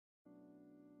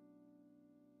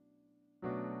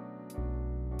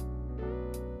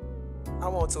I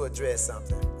want to address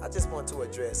something. I just want to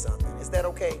address something. Is that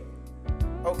okay?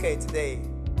 Okay, today,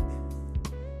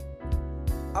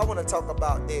 I want to talk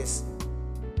about this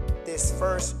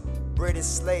first British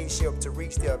slave ship to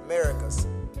reach the Americas.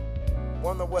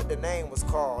 Wonder what the name was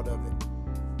called of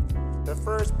it. The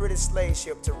first British slave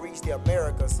ship to reach the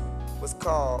Americas was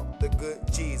called the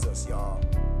Good Jesus, y'all.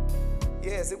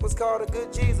 Yes, it was called the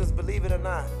Good Jesus, believe it or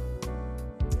not.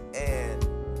 And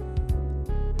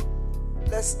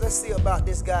let's see about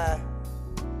this guy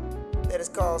that is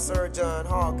called Sir John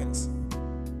Hawkins.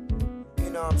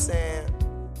 You know what I'm saying?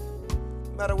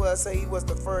 Might as well say he was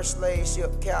the first slave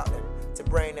ship captain to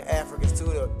bring the Africans to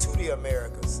the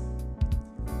Americas.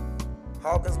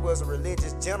 Hawkins was a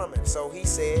religious gentleman, so he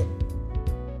said,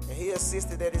 and he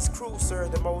insisted that his crew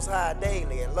serve the Most High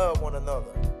daily and love one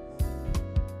another.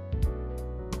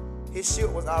 His ship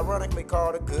was ironically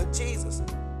called the Good Jesus.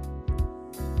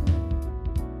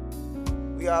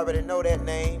 We already know that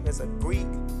name is a Greek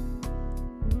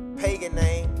pagan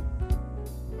name.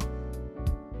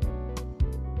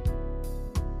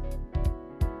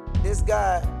 This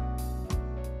guy,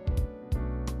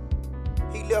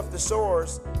 he left the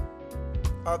shores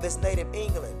of his native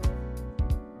England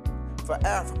for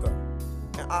Africa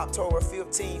in October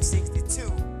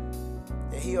 1562,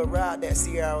 and he arrived at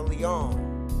Sierra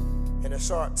Leone in a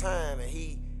short time, and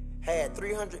he had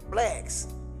 300 blacks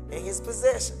in his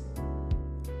possession.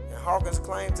 And Hawkins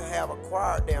claimed to have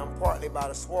acquired them partly by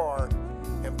the sword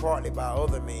and partly by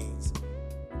other means.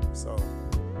 So,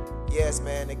 yes,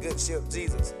 man, the good ship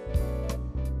Jesus.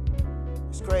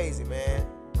 It's crazy, man.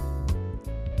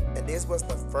 And this was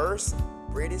the first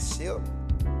British ship,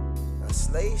 a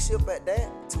slave ship at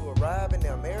that, to arrive in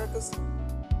the Americas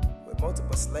with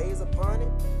multiple slaves upon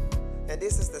it. And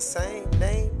this is the same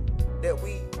name that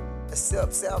we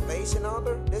accept salvation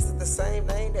under. This is the same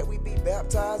name that we be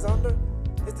baptized under.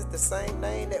 This is the same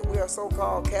name that we are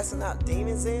so-called casting out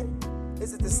demons in.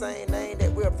 This is the same name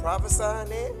that we're prophesying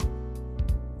in.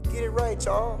 Get it right,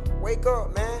 y'all. Wake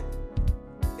up, man.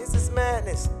 This is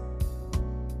madness.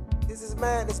 This is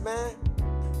madness, man.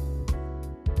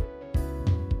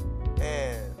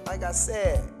 And like I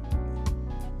said,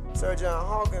 Sir John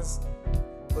Hawkins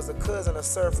was a cousin of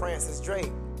Sir Francis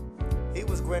Drake. He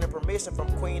was granted permission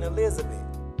from Queen Elizabeth.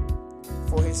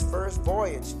 For his first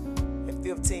voyage in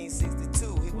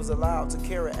 1562, he was allowed to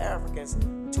carry Africans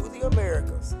to the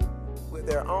Americas with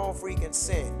their own free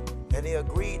consent, and they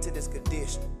agreed to this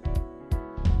condition.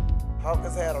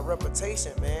 Hawkins had a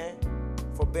reputation, man,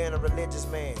 for being a religious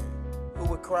man who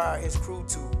would require his crew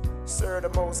to serve the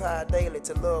Most High daily,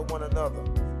 to love one another.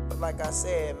 But like I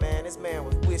said, man, this man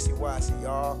was wishy-washy,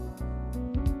 y'all.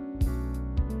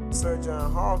 Sir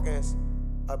John Hawkins,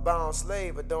 a bound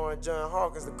slave, adorned John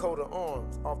Hawkins' coat of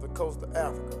arms off the coast of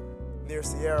Africa near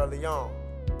Sierra Leone.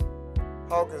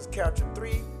 Hawkins captured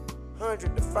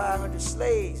 300 to 500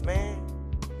 slaves, man,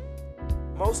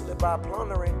 mostly by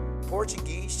plundering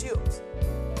Portuguese ships,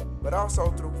 but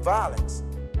also through violence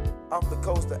off the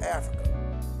coast of Africa.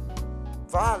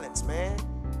 Violence, man.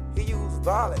 He used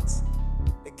violence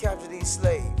to capture these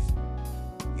slaves.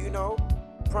 You know,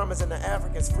 promising the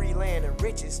Africans free land and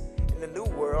riches in the New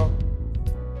World.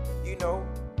 You know,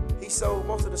 he sold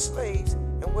most of the slaves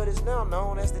in what is now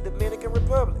known as the Dominican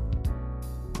Republic.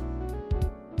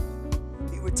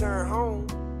 He returned home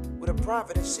with a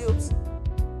profit of ships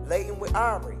laden with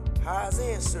ivory, hides,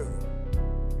 and sugar.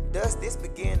 Thus, this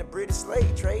began the British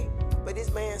slave trade. But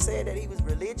this man said that he was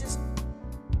religious.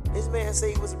 This man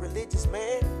said he was a religious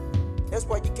man. That's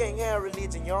why you can't have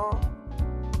religion, y'all.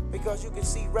 Because you can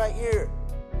see right here,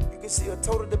 you can see a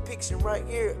total depiction right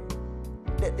here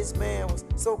that this man was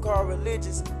so-called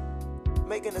religious,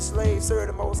 making the slaves serve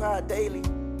the Most High daily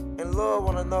and love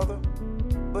one another.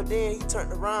 But then he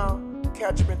turned around,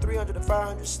 capturing 300 to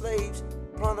 500 slaves,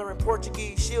 plundering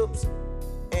Portuguese ships,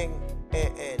 and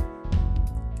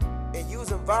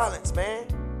using violence, man.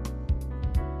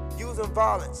 Using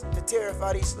violence to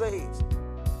terrify these slaves,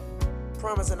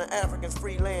 promising the Africans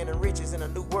free land and riches in a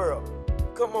new world.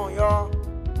 Come on, y'all.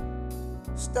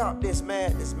 Stop this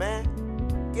madness, man.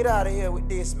 Get out of here with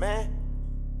this, man.